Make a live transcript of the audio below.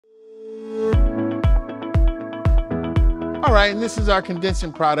All right, and this is our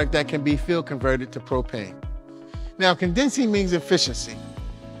condensing product that can be field converted to propane. Now, condensing means efficiency.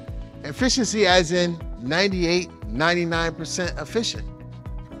 Efficiency as in 98, 99% efficient.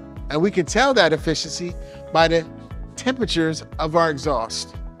 And we can tell that efficiency by the temperatures of our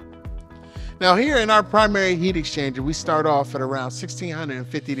exhaust. Now here in our primary heat exchanger, we start off at around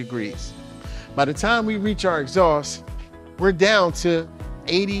 1650 degrees. By the time we reach our exhaust, we're down to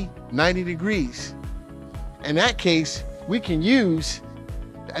 80, 90 degrees. In that case, we can use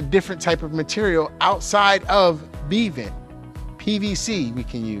a different type of material outside of B-vent. PVC we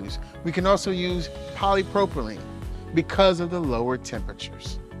can use. We can also use polypropylene because of the lower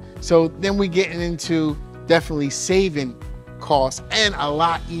temperatures. So then we get into definitely saving costs and a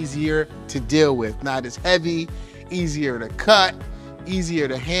lot easier to deal with. Not as heavy, easier to cut, easier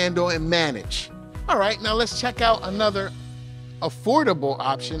to handle and manage. All right, now let's check out another affordable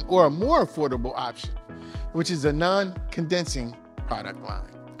option or a more affordable option, which is a non-condensing product line.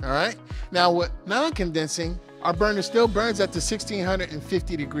 All right, now with non-condensing, our burner still burns at the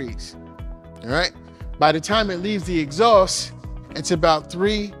 1650 degrees. All right, by the time it leaves the exhaust, it's about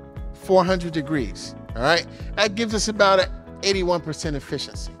 400 degrees. All right, that gives us about an 81%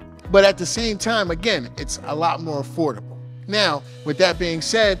 efficiency. But at the same time, again, it's a lot more affordable. Now, with that being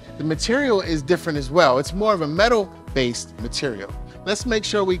said, the material is different as well. It's more of a metal-based material. Let's make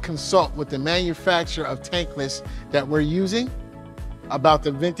sure we consult with the manufacturer of tankless that we're using about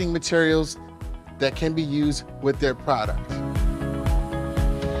the venting materials that can be used with their product.